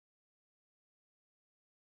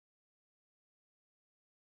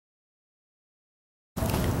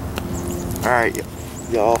Alright,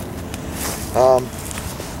 y'all.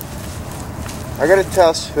 I gotta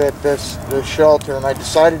test fit this shelter, and I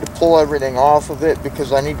decided to pull everything off of it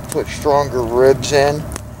because I need to put stronger ribs in.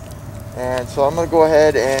 And so I'm gonna go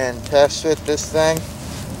ahead and test fit this thing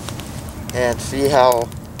and see if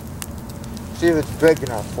it's big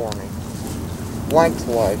enough for me.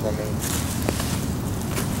 Lengthwise, I mean.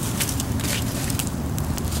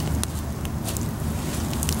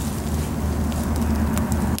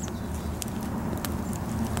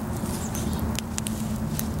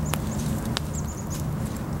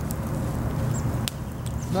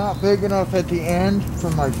 Not big enough at the end for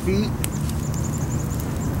my feet,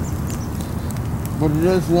 but it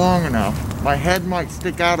is long enough. My head might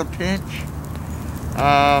stick out a pinch.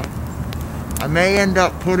 I may end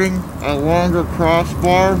up putting a longer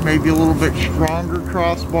crossbar, maybe a little bit stronger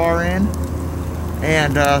crossbar in,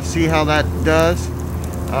 and see how that does.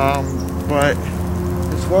 But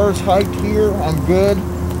as far as height here, I'm good.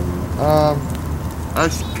 I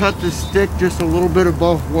cut the stick just a little bit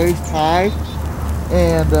above waist high.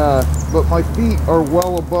 And but my feet are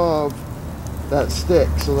well above that stick,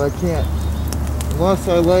 so I can't, unless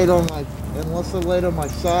I laid on my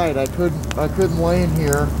side, I couldn't lay in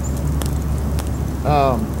here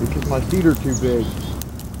because my feet are too big.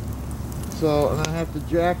 So I'm gonna have to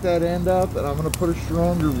jack that end up, and I'm gonna put a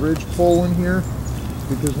stronger ridge pole in here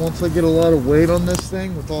because once I get a lot of weight on this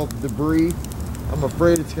thing with all the debris, I'm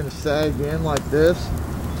afraid it's gonna sag in like this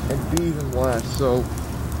and be even less. So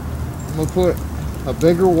I'm gonna put a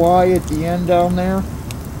bigger Y at the end down there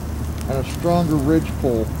and a stronger ridge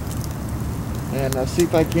pole, and see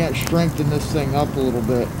if I can't strengthen this thing up a little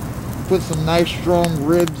bit, put some nice strong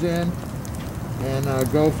ribs in,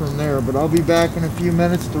 and go from there. But I'll be back in a few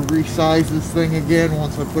minutes to resize this thing again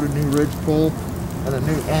once I put a new ridge pole and a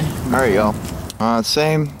new end piece. Alright, y'all,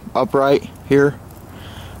 same upright here.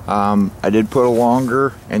 I did put a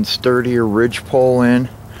longer and sturdier ridge pole in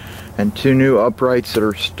and two new uprights that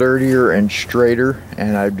are sturdier and straighter,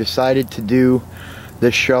 and I've decided to do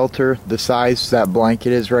this shelter the size that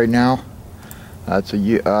blanket is right now. It's a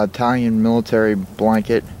Italian military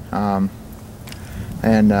blanket, and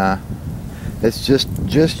it's just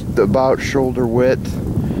about shoulder width,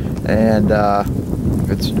 and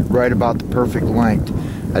it's right about the perfect length.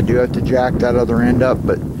 I do have to jack that other end up,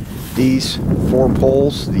 but these four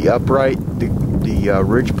poles, the upright, the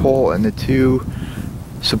ridge pole, and the two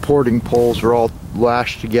supporting poles are all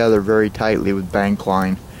lashed together very tightly with bank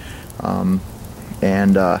line, so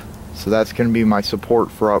that's going to be my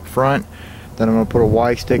support for up front. Then I'm going to put a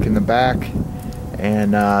Y stick in the back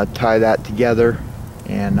and tie that together,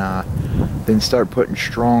 and then start putting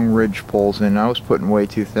strong ridge poles in. I was putting way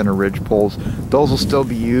too thin of ridge poles. Those will still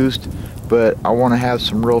be used, but I want to have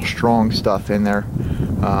some real strong stuff in there,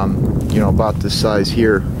 you know, about this size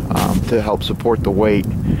here, to help support the weight.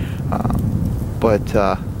 But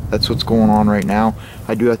that's what's going on right now.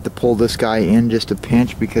 I do have to pull this guy in just a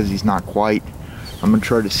pinch because he's not quite. I'm going to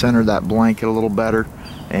try to center that blanket a little better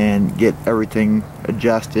and get everything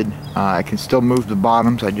adjusted. I can still move the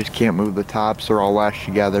bottoms, I just can't move the tops. They're all lashed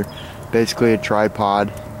together. Basically a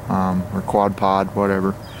tripod or quad pod,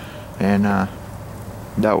 whatever. And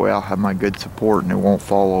that way I'll have my good support and it won't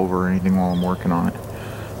fall over or anything while I'm working on it.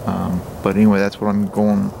 But anyway, that's what I'm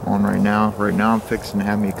going on right now. Right now I'm fixing to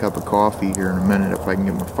have me a cup of coffee here in a minute if I can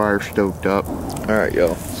get my fire stoked up. Alright,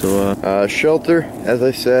 y'all. So shelter, as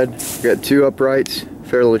I said, got two uprights,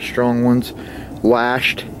 fairly strong ones,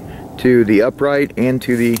 lashed to the upright and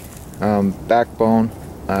to the backbone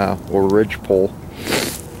or ridge pole.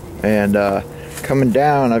 And coming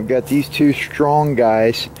down, I've got these two strong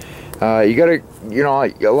guys. You gotta, you know,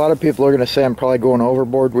 a lot of people are gonna say I'm probably going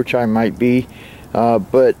overboard, which I might be.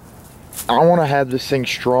 But I want to have this thing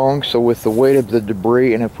strong, so with the weight of the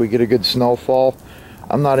debris, and if we get a good snowfall,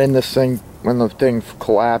 I'm not in this thing when the thing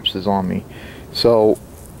collapses on me. So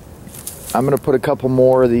I'm going to put a couple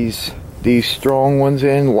more of these strong ones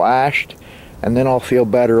in, lashed, and then I'll feel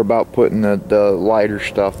better about putting the lighter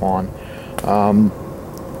stuff on. I'm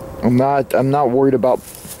not worried about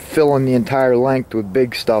filling the entire length with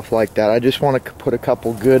big stuff like that. I just want to put a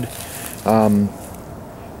couple good, you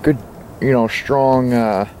know,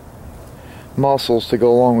 strong muscles to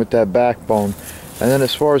go along with that backbone. And then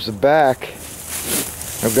as far as the back,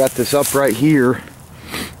 I've got this upright here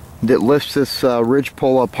that lifts this ridge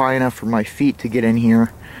pole up high enough for my feet to get in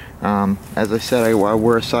here. As I said, I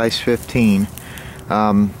wear a size 15,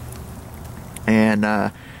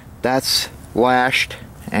 and that's lashed,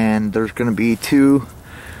 and there's going to be two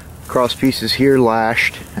cross pieces here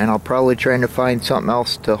lashed, and I'll probably try to find something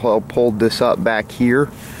else to help hold this up back here.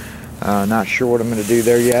 Not sure what I'm going to do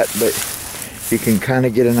there yet, but you can kind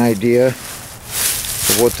of get an idea.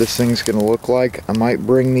 of what this thing's going to look like. I might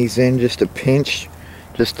bring these in just a pinch,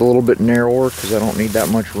 just a little bit narrower, because I don't need that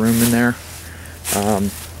much room in there.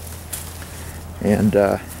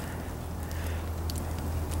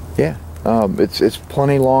 Yeah, it's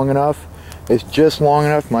plenty long enough. It's just long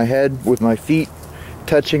enough. My head, with my feet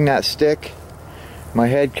touching that stick, my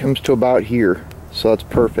head comes to about here, so that's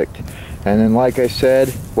perfect. And then, like I said,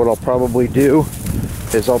 what I'll probably do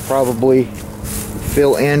is I'll probably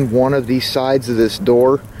fill in one of these sides of this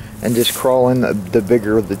door and just crawl in the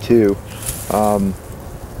bigger of the two,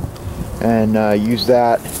 and use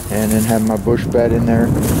that, and then have my bush bed in there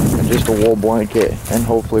and just a wool blanket, and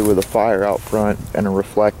hopefully with a fire out front and a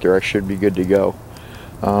reflector, I should be good to go.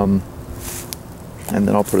 And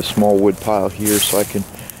then I'll put a small wood pile here so I can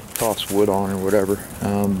toss wood on or whatever.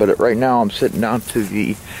 But right now I'm sitting down to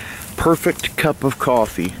the perfect cup of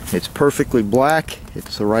coffee. It's perfectly black,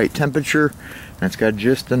 it's the right temperature, and it's got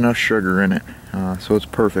just enough sugar in it, so it's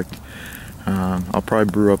perfect. I'll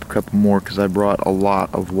probably brew up a couple more because I brought a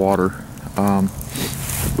lot of water.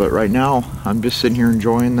 But right now I'm just sitting here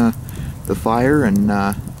enjoying the fire and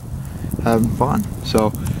having fun.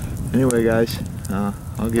 So anyway, guys,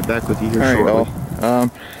 I'll get back with you here shortly.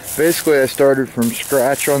 Basically, I started from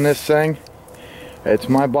scratch on this thing. It's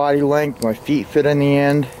my body length, my feet fit in the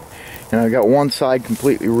end, and I got one side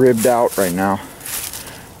completely ribbed out right now.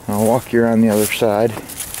 I'll walk you around the other side.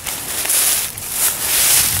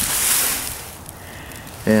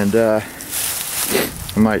 And I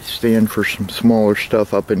might stand for some smaller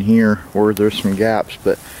stuff up in here where there's some gaps,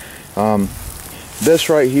 but this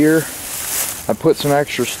right here, I put some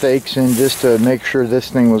extra stakes in just to make sure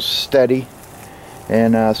this thing was steady.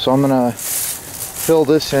 And so I'm gonna fill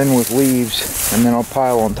this in with leaves, and then I'll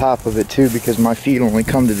pile on top of it too, because my feet only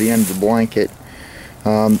come to the end of the blanket.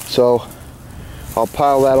 So I'll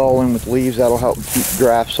pile that all in with leaves. That'll help keep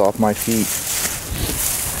drafts off my feet.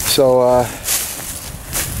 So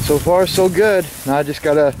so far so good. Now I just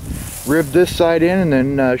gotta rib this side in,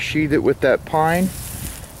 and then sheathe it with that pine,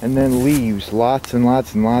 and then leaves, lots and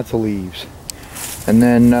lots and lots of leaves. And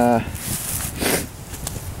then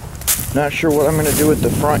not sure what I'm going to do with the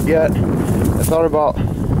front yet. I thought about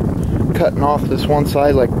cutting off this one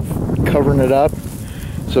side, like covering it up,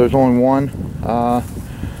 so there's only one.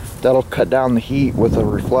 That'll cut down the heat with a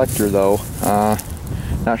reflector though.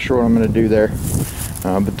 Not sure what I'm going to do there.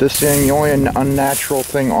 But this thing, the only unnatural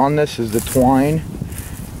thing on this is the twine.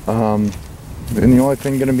 And the only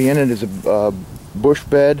thing going to be in it is a bush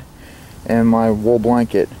bed and my wool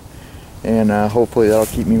blanket. And hopefully that'll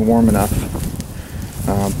keep me warm enough.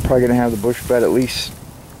 Probably gonna have the bush bed at least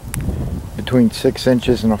between 6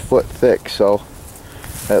 inches and a foot thick, so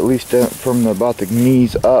at least from about the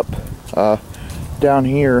knees up. Down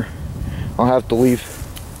here I'll have to leave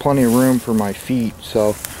plenty of room for my feet, so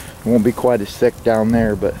it won't be quite as thick down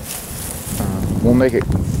there, but we'll make it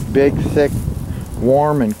big, thick,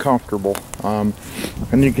 warm, and comfortable. And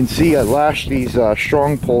you can see I lashed these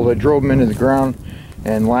strong poles. I drove them into the ground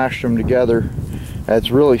and lashed them together. It's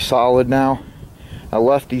really solid now. I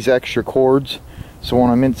left these extra cords, so when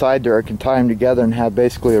I'm inside there I can tie them together and have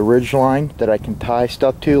basically a ridge line that I can tie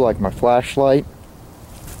stuff to, like my flashlight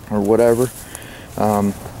or whatever,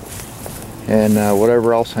 and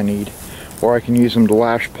whatever else I need, or I can use them to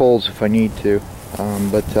lash poles if I need to.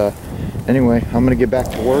 Anyway, I'm gonna get back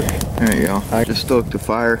to work. There you go. I just stoked the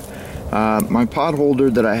fire. My pot holder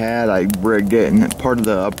that I had, I rigged it, and part of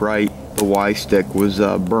the upright, the Y stick, was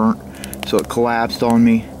burnt, so it collapsed on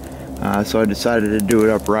me. So I decided to do it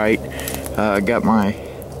upright. I got my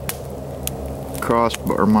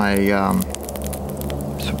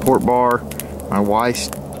support bar, my Y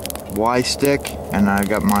stick, and I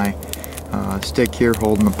got my stick here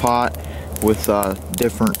holding the pot with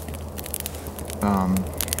different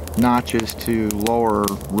notches to lower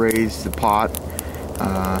or raise the pot,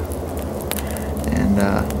 and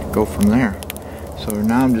go from there. So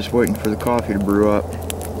now I'm just waiting for the coffee to brew up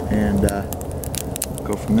and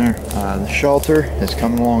go from there. The shelter is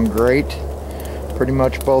coming along great, pretty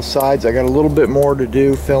much both sides. I got a little bit more to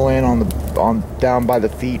do, fill in on down by the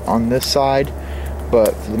feet on this side,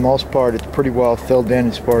 but for the most part it's pretty well filled in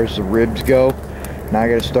as far as the ribs go. Now I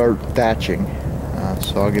got to start thatching,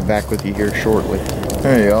 so I'll get back with you here shortly.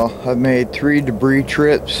 There you go. I've made 3 debris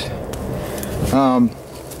trips. I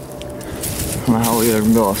don't know how you're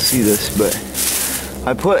gonna be able to see this, but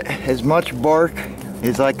I put as much bark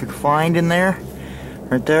as I could find in there,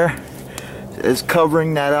 right there, is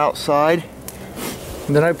covering that outside.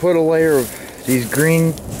 And then I put a layer of these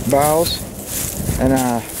green boughs, and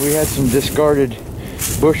we had some discarded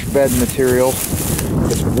bush bed material.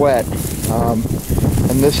 It's wet,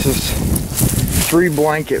 and this is 3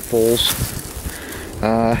 blanketfuls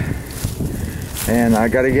And I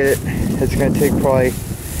gotta get it. It's gonna take probably,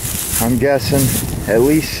 I'm guessing, at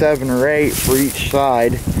least 7 or 8 for each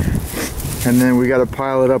side. And then we gotta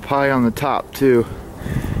pile it up high on the top too.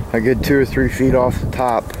 I get 2 or 3 feet off the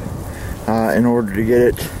top in order to get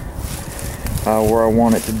it where I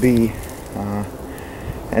want it to be.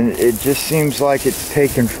 And it just seems like it's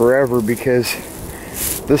taken forever, because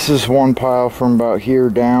this is one pile from about here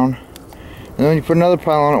down. And then you put another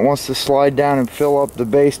pile on, it wants to slide down and fill up the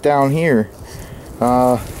base down here.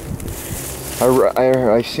 I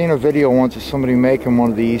seen a video once of somebody making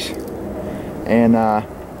one of these, and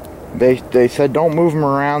they said don't move them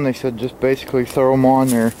around. They said just basically throw them on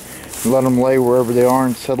there and let them lay wherever they are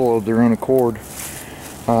and settle of their own accord.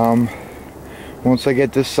 Once I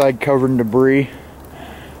get this side covered in debris,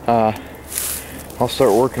 I'll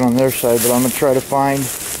start working on their side, but I'm going to try to find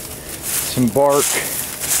some bark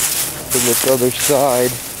for this other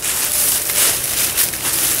side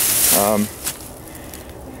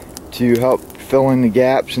to help fill in the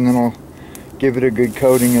gaps, and then I'll give it a good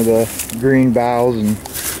coating of the green boughs and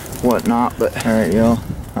whatnot. But alright, y'all,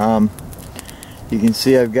 you can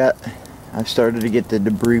see I've started to get the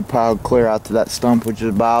debris piled clear out to that stump, which is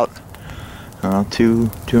about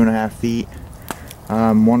 2.5 feet.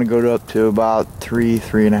 Want to go up to about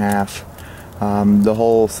 3.5. The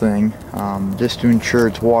whole thing, just to ensure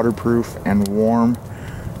it's waterproof and warm.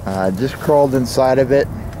 Just crawled inside of it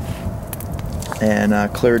and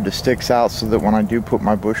cleared the sticks out so that when I do put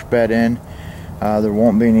my bush bed in, there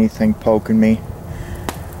won't be anything poking me.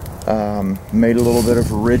 Made a little bit of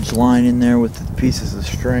a ridge line in there with the pieces of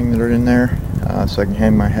string that are in there, so I can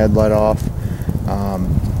hang my headlight off.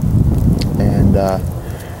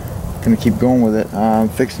 Gonna keep going with it. I'm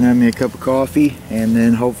fixing to have me a cup of coffee, and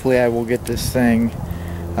then hopefully I will get this thing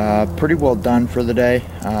pretty well done for the day.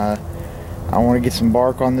 I want to get some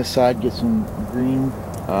bark on this side, get some green,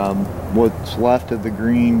 what's left of the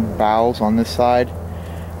green boughs on this side,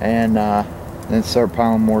 and then start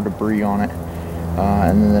piling more debris on it.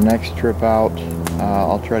 And then the next trip out,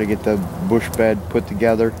 I'll try to get the bush bed put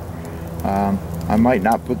together. I might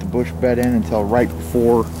not put the bush bed in until right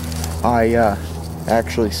before I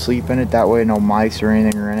actually sleep in it. That way no mice or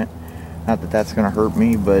anything are in it. Not that that's going to hurt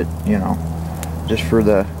me, but you know, just for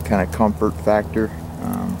the kind of comfort factor.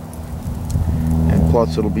 And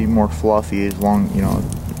plus it'll be more fluffy as long, you know,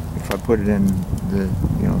 if I put it in the,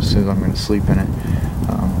 you know, as soon as I'm going to sleep in it,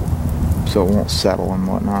 so it won't settle and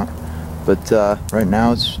whatnot. But right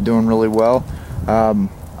now it's doing really well.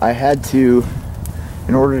 I had to,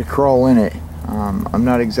 in order to crawl in it, I'm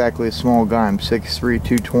not exactly a small guy. I'm 6'3",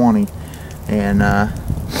 220, and I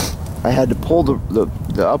had to pull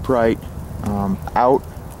the upright out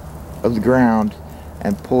of the ground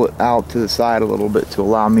and pull it out to the side a little bit to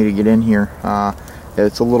allow me to get in here.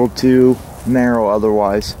 It's a little too narrow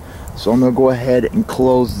otherwise, so I'm gonna go ahead and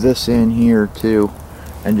close this in here too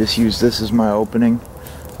and just use this as my opening.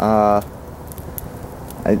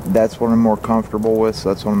 That's what I'm more comfortable with, so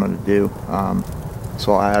that's what I'm gonna do.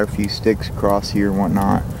 So I add a few sticks across here and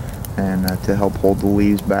whatnot, and to help hold the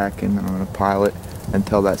leaves back, and then I'm gonna pile it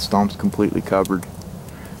until that stump's completely covered.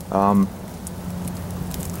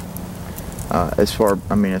 As far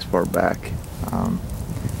back,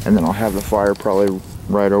 and then I'll have the fire probably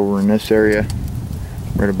right over in this area,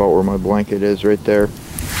 right about where my blanket is, right there,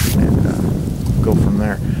 and go from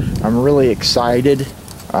there. I'm really excited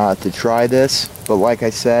to try this, but like I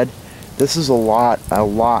said, this is a lot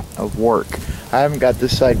of work. I haven't got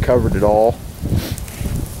this side covered at all,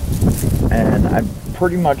 and I've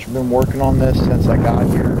pretty much been working on this since I got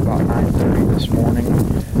here about 9:30 this morning,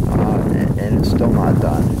 and it's still not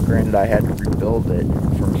done. Granted, I had to rebuild it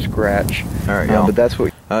from scratch. All right, but that's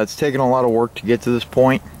what it's taken a lot of work to get to this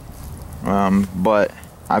point, but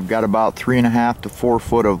I've got about 3.5 to 4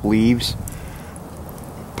 foot of leaves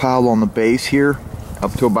piled on the base here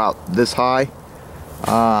up to about this high,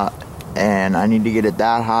 and I need to get it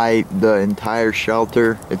that high. The entire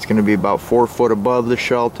shelter, it's going to be about 4 foot above the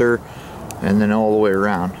shelter, and then all the way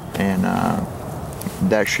around, and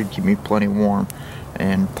that should keep me plenty warm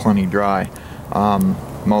and plenty dry.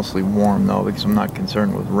 Mostly warm though, because I'm not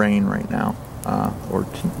concerned with rain right now, or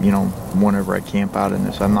you know, whenever I camp out in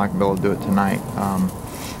this. I'm not gonna be able to do it tonight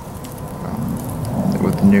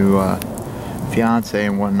with the new fiance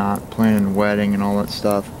and whatnot, planning a wedding and all that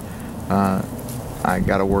stuff. I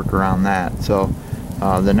got to work around that. So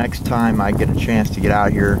the next time I get a chance to get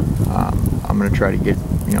out here, I'm gonna try to get,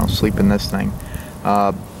 you know, sleep in this thing.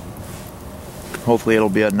 Hopefully it'll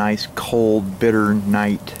be a nice cold bitter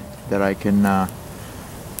night that I can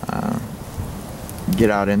get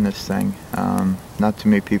out in this thing. Not too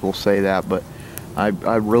many people say that, but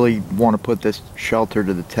I really want to put this shelter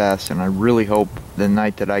to the test, and I really hope the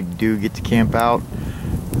night that I do get to camp out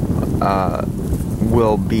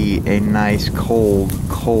will be a nice cold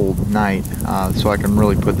night, so I can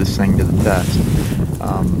really put this thing to the test.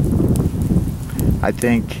 I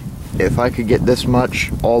think if I could get this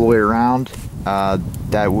much all the way around,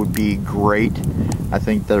 that would be great. I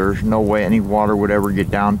think there's no way any water would ever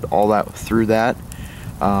get down all that through that.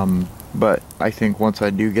 But I think once I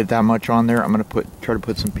do get that much on there, I'm going to try to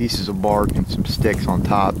put some pieces of bark and some sticks on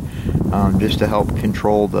top, just to help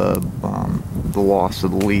control the loss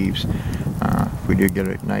of the leaves. If we do get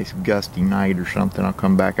a nice gusty night or something, I'll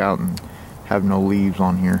come back out and have no leaves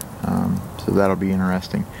on here. So that'll be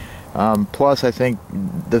interesting. Plus, I think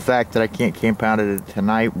the fact that I can't camp out at it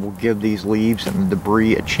tonight will give these leaves and the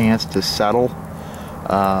debris a chance to settle,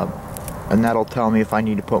 and that'll tell me if I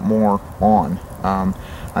need to put more on.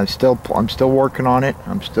 I'm still working on it.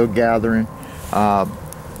 I'm still gathering,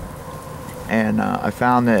 and I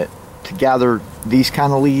found that to gather these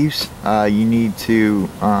kind of leaves, you need to.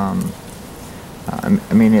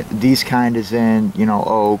 I mean, these kind is in, you know,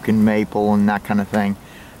 oak and maple and that kind of thing,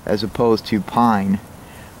 as opposed to pine.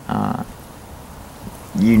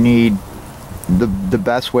 You need the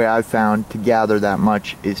best way I've found to gather that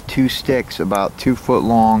much is 2 sticks about 2 foot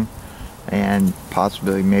long, and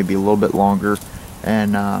possibly maybe a little bit longer,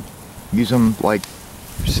 and use them like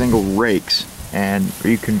single rakes, and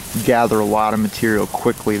you can gather a lot of material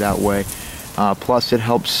quickly that way. Plus it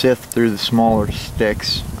helps sift through the smaller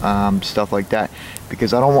sticks, stuff like that,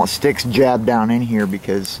 because I don't want sticks jabbed down in here,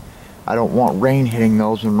 because I don't want rain hitting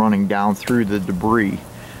those and running down through the debris.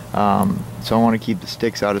 So I want to keep the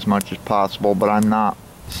sticks out as much as possible, but I'm not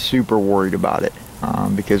super worried about it,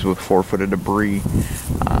 because with 4 foot of debris,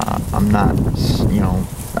 I'm not, you know,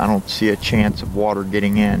 I don't see a chance of water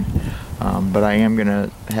getting in. But I am going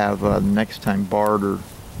to have next time Bart or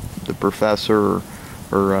the professor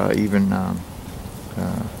or even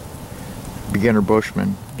beginner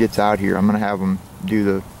bushman gets out here, I'm going to have them do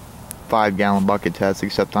the 5-gallon bucket test,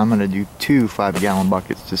 except I'm going to do 2 5-gallon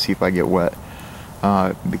buckets to see if I get wet,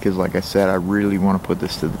 because like I said, I really want to put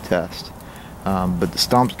this to the test. But the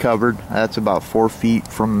stump's covered. That's about 4 feet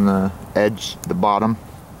from the edge, the bottom,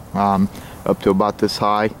 up to about this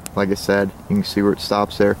high. Like I said, you can see where it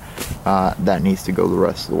stops there. That needs to go the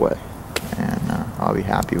rest of the way, and I'll be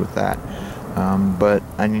happy with that. But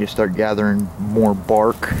I need to start gathering more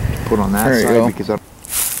bark to put on that side, because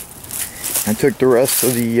I took the rest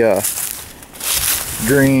of the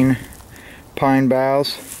green pine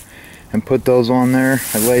boughs and put those on there.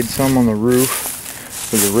 I laid some on the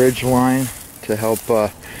roof with a ridge line to help.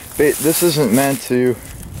 This isn't meant to,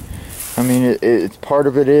 I mean, it's part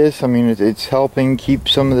of it is, I mean, it's helping keep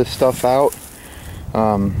some of this stuff out,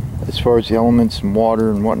 as far as the elements and water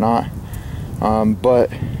and whatnot. But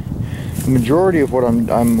the majority of what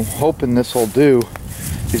I'm hoping this will do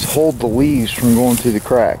is hold the leaves from going through the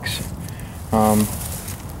cracks. And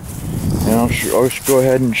I'll just go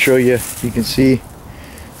ahead and show you. You can see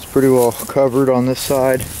it's pretty well covered on this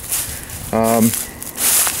side.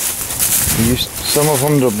 Used some of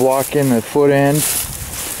them to block in the foot end,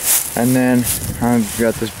 and then I've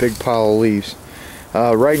got this big pile of leaves.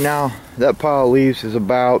 Right now, that pile of leaves is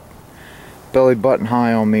about belly button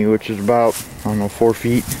high on me, which is about, I don't know, 4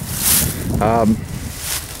 feet.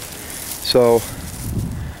 So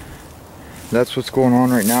that's what's going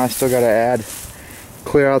on right now. I still got to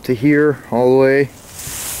clear out to here all the way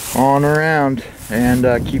on around, and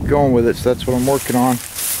keep going with it. So that's what I'm working on.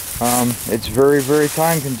 It's very, very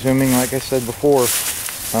time consuming, like I said before.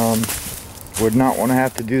 Would not want to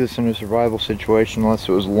have to do this in a survival situation unless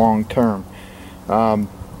it was long term.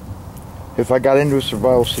 If I got into a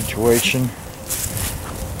survival situation,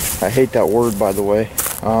 I hate that word, by the way,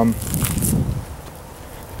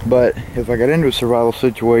 but if I got into a survival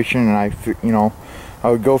situation and I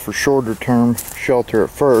would go for shorter term shelter at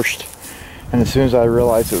first, and as soon as I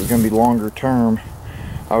realized it was going to be longer term,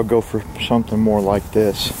 I would go for something more like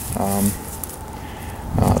this.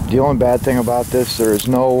 The only bad thing about this, there is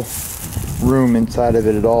no room inside of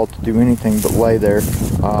it at all to do anything but lay there.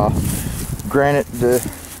 Granted,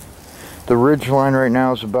 the ridge line right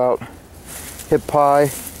now is about hip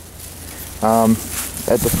high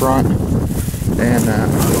at the front, and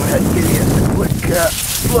I'll go ahead and give you a quick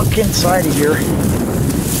look inside of here.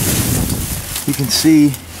 You can see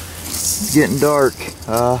it's getting dark.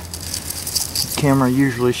 The camera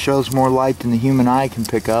usually shows more light than the human eye can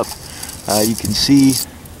pick up. You can see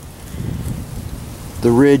the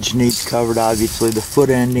ridge needs covered, obviously. The foot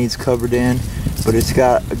end needs covered in, but it's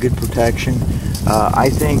got a good protection. I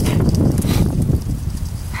think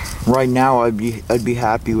right now I'd be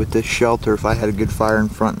happy with this shelter if I had a good fire in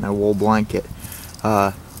front and a wool blanket.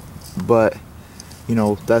 But you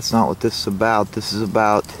know, that's not what this is about. This is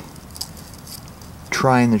about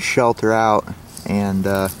trying the shelter out and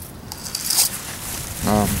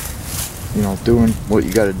you know, doing what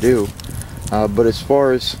you got to do. But as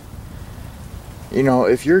far as, you know,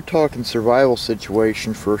 if you're talking survival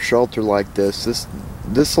situation for a shelter like this is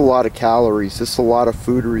a lot of calories, this is a lot of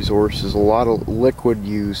food resources, a lot of liquid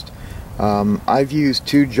used. I've used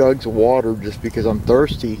 2 jugs of water just because I'm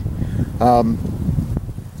thirsty,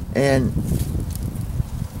 and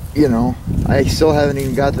you know, I still haven't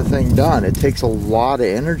even got the thing done. It takes a lot of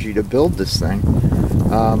energy to build this thing.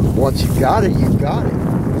 Once you've got it, you've got it.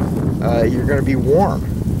 You're going to be warm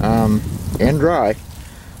and dry,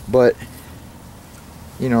 but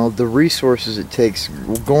you know, the resources it takes,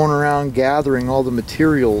 going around gathering all the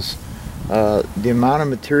materials, the amount of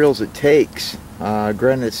materials it takes.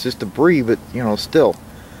 Granted, it's just debris, but you know, still.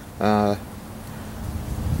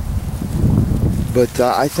 But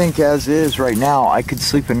I think as is right now, I could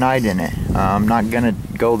sleep a night in it. I'm not gonna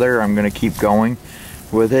go there. I'm gonna keep going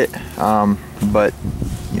with it. But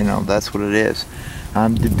you know, that's what it is.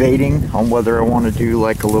 I'm debating on whether I want to do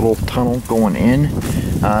like a little tunnel going in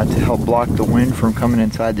to help block the wind from coming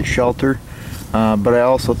inside the shelter. But I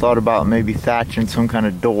also thought about maybe thatching some kind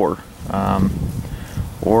of door,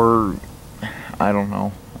 or I don't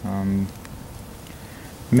know,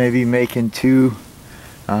 maybe making 2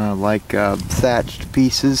 thatched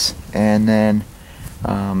pieces, and then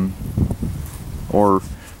or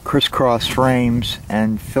crisscross frames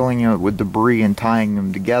and filling it with debris and tying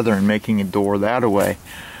them together and making a door that way.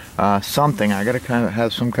 Something, I gotta kind of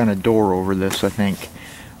have some kind of door over this, I think.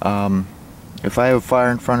 If I have a fire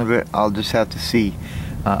in front of it, I'll just have to see.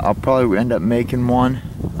 I'll probably end up making one,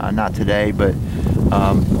 not today, but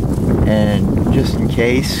and just in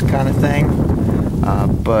case kind of thing.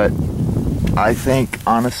 But I think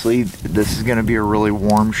honestly this is going to be a really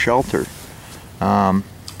warm shelter, and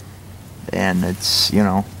it's, you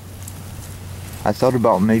know, I thought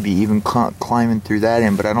about maybe even climbing through that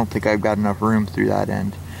end, but I don't think I've got enough room through that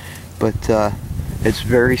end. But it's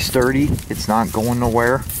very sturdy, it's not going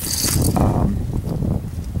nowhere,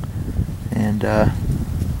 and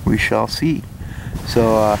we shall see.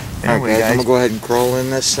 So anyway, guys, I'm gonna go ahead and crawl in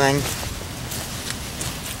this thing.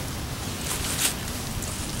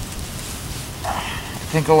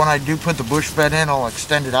 I think when I do put the bush bed in, I'll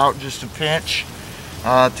extend it out just a pinch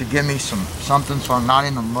to give me something so I'm not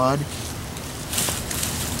in the mud.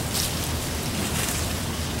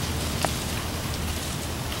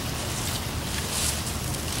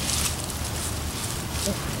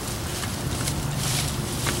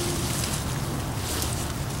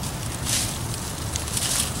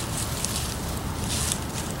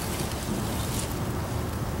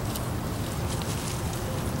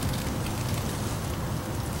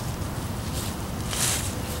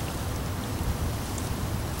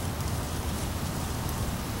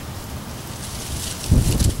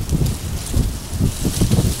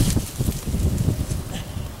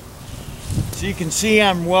 So you can see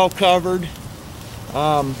I'm well covered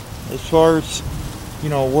as far as, you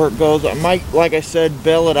know, where it goes. I might, like I said,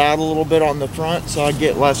 bail it out a little bit on the front so I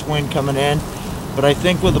get less wind coming in. But I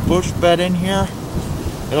think with a bush bed in here,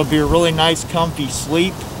 it'll be a really nice comfy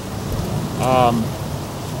sleep. At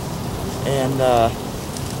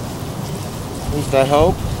least I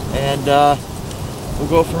hope. And we'll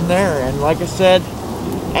go from there. And like I said,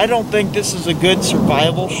 I don't think this is a good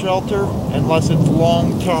survival shelter unless it's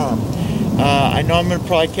long term. I know I'm going to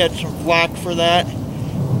probably catch some flack for that,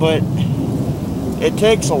 but it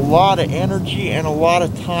takes a lot of energy and a lot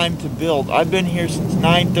of time to build. I've been here since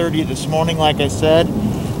 9:30 this morning, like I said,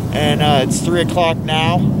 and it's 3 o'clock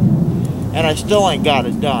now, and I still ain't got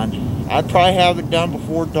it done. I'd probably have it done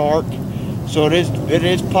before dark, so it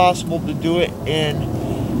is possible to do it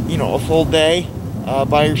in, you know, a full day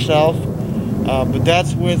by yourself. But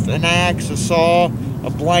that's with an axe, a saw, a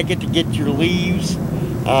blanket to get your leaves,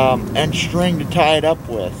 and string to tie it up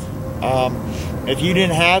with. If you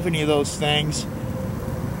didn't have any of those things,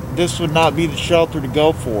 this would not be the shelter to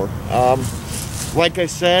go for. Like I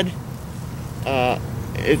said,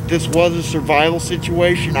 if this was a survival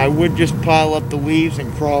situation, I would just pile up the leaves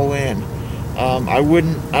and crawl in. I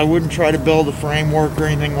wouldn't try to build a framework or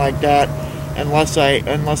anything like that unless I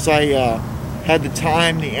had the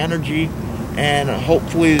time, the energy, and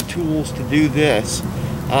hopefully the tools to do this.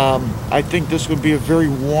 I think this would be a very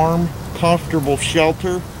warm, comfortable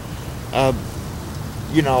shelter,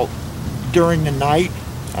 you know, during the night.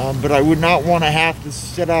 But I would not want to have to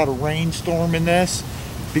sit out a rainstorm in this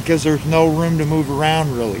because there's no room to move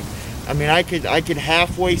around really. I mean, I could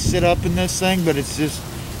halfway sit up in this thing, but it's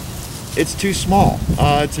too small.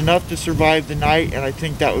 It's enough to survive the night, and I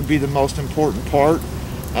think that would be the most important part.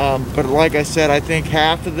 But like I said, I think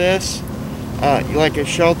half of this, like a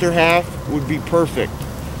shelter half, would be perfect.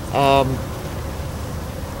 I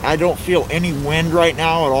don't feel any wind right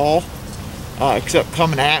now at all, except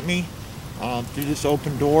coming at me through this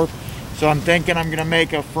open door. So I'm thinking I'm gonna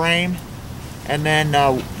make a frame and then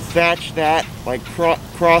thatch that, like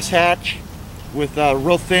cross hatch with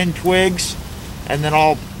real thin twigs, and then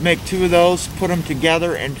I'll make 2 of those, put them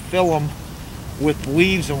together and fill them with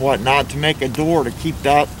leaves and whatnot to make a door to keep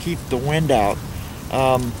the wind out.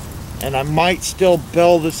 And I might still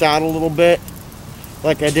bell this out a little bit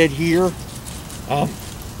like I did here,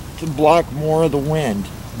 to block more of the wind.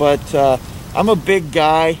 But I'm a big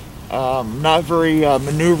guy, not very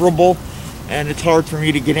maneuverable, and it's hard for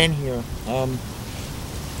me to get in here.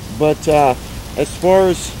 But as far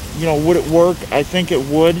as, you know, would it work? I think it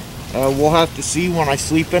would. We'll have to see when I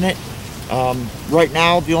sleep in it. Right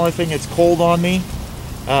now, the only thing that's cold on me,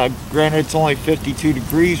 granted it's only 52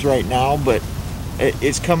 degrees right now, but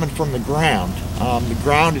it's coming from the ground. The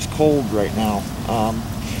ground is cold right now.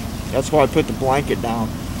 That's why I put the blanket down.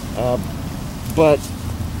 But,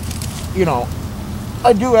 you know,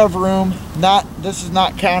 I do have room. This is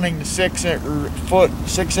not counting the 6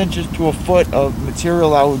 inches to a foot of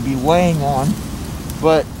material I would be laying on,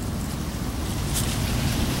 but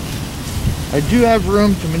I do have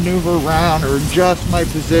room to maneuver around or adjust my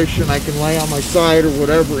position. I can lay on my side or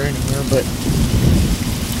whatever in here, but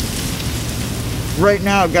right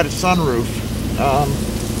now I've got a sunroof.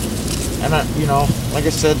 And you know, like I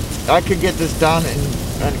said, I could get this done in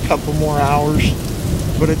a couple more hours,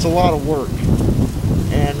 but it's a lot of work.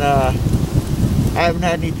 And I haven't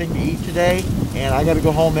had anything to eat today, and I got to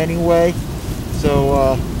go home anyway.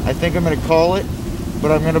 So I think I'm going to call it.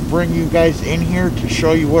 But I'm going to bring you guys in here to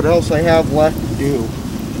show you what else I have left to do,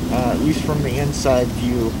 at least from the inside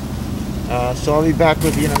view. So I'll be back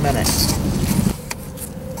with you in a minute.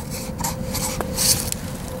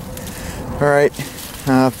 Alright,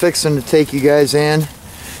 fixing to take you guys in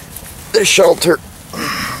the shelter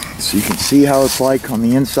so you can see how it's like on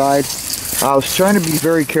the inside. I was trying to be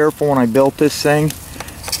very careful when I built this thing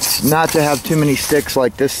not to have too many sticks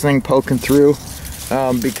like this thing poking through,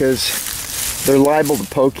 because they're liable to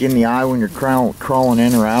poke you in the eye when you're crawling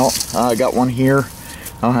in or out. I got one here.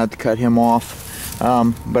 I'll have to cut him off.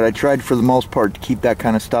 But I tried for the most part to keep that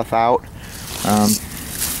kind of stuff out.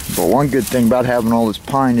 But one good thing about having all this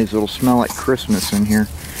pine is it'll smell like Christmas in here.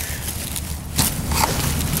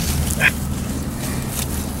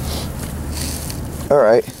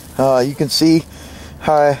 Alright, you can see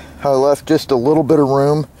how I left just a little bit of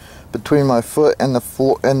room between my foot and the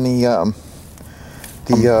floor and the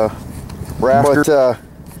rafter. But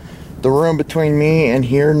the room between me and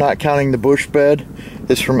here, not counting the bush bed,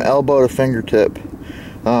 is from elbow to fingertip.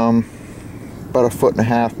 About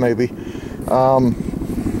 1.5 feet maybe.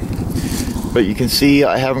 But you can see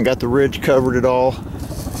I haven't got the ridge covered at all.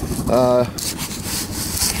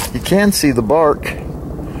 You can see the bark.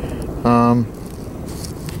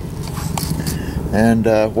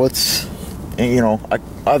 You know,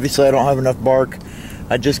 obviously I don't have enough bark.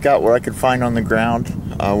 I just got what I could find on the ground,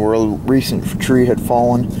 where a recent tree had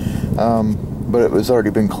fallen, but it was already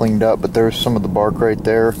been cleaned up. But there's some of the bark right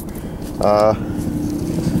there.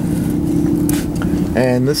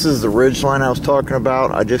 And this is the ridge line I was talking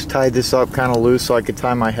about. I just tied this up kind of loose so I could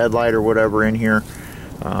tie my headlight or whatever in here.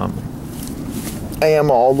 I am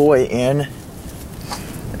all the way in,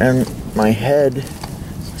 and my head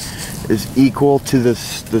is equal to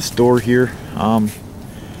this door here.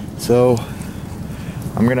 So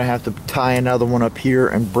I'm gonna have to tie another one up here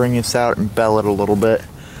and bring this out and bell it a little bit.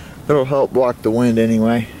 That'll help block the wind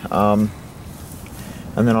anyway. And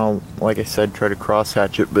then I'll, like I said, try to cross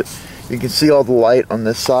hatch it. But you can see all the light on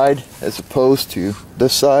this side as opposed to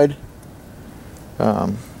this side.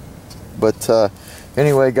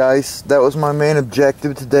 Anyway, guys, that was my main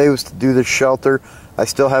objective today, was to do this shelter. I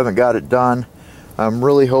still haven't got it done. I'm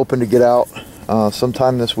really hoping to get out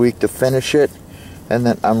sometime this week to finish it, and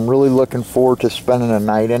then I'm really looking forward to spending a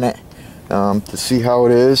night in it to see how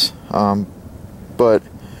it is.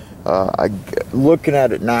 Looking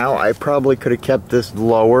at it now, I probably could have kept this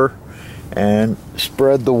lower and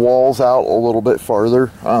spread the walls out a little bit farther.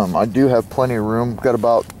 I do have plenty of room. Got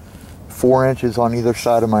about 4 inches on either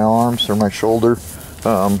side of my arms or my shoulder.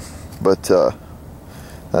 That's the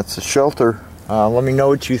shelter. Let me know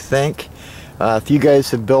what you think. If you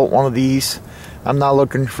guys have built one of these, I'm not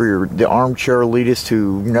looking for the armchair elitists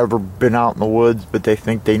who've never been out in the woods but they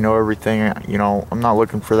think they know everything. You know, I'm not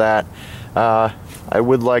looking for that. I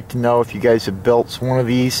would like to know if you guys have built one of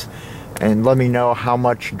these, and let me know how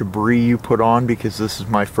much debris you put on, because this is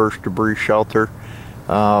my first debris shelter.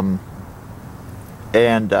 You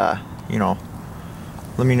know,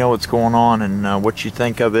 let me know what's going on and what you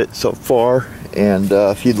think of it so far. And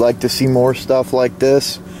if you'd like to see more stuff like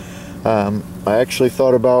this, I actually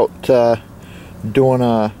thought about doing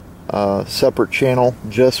a separate channel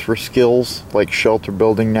just for skills, like shelter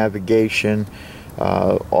building, navigation,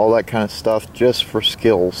 all that kind of stuff, just for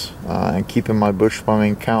skills, and keeping my bush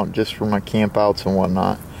plumbing count just for my camp outs and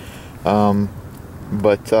whatnot.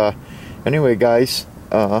 Anyway, guys,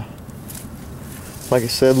 like I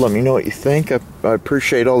said, let me know what you think. I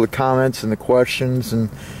appreciate all the comments and the questions and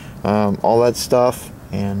all that stuff.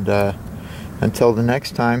 And until the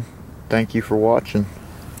next time, thank you for watching.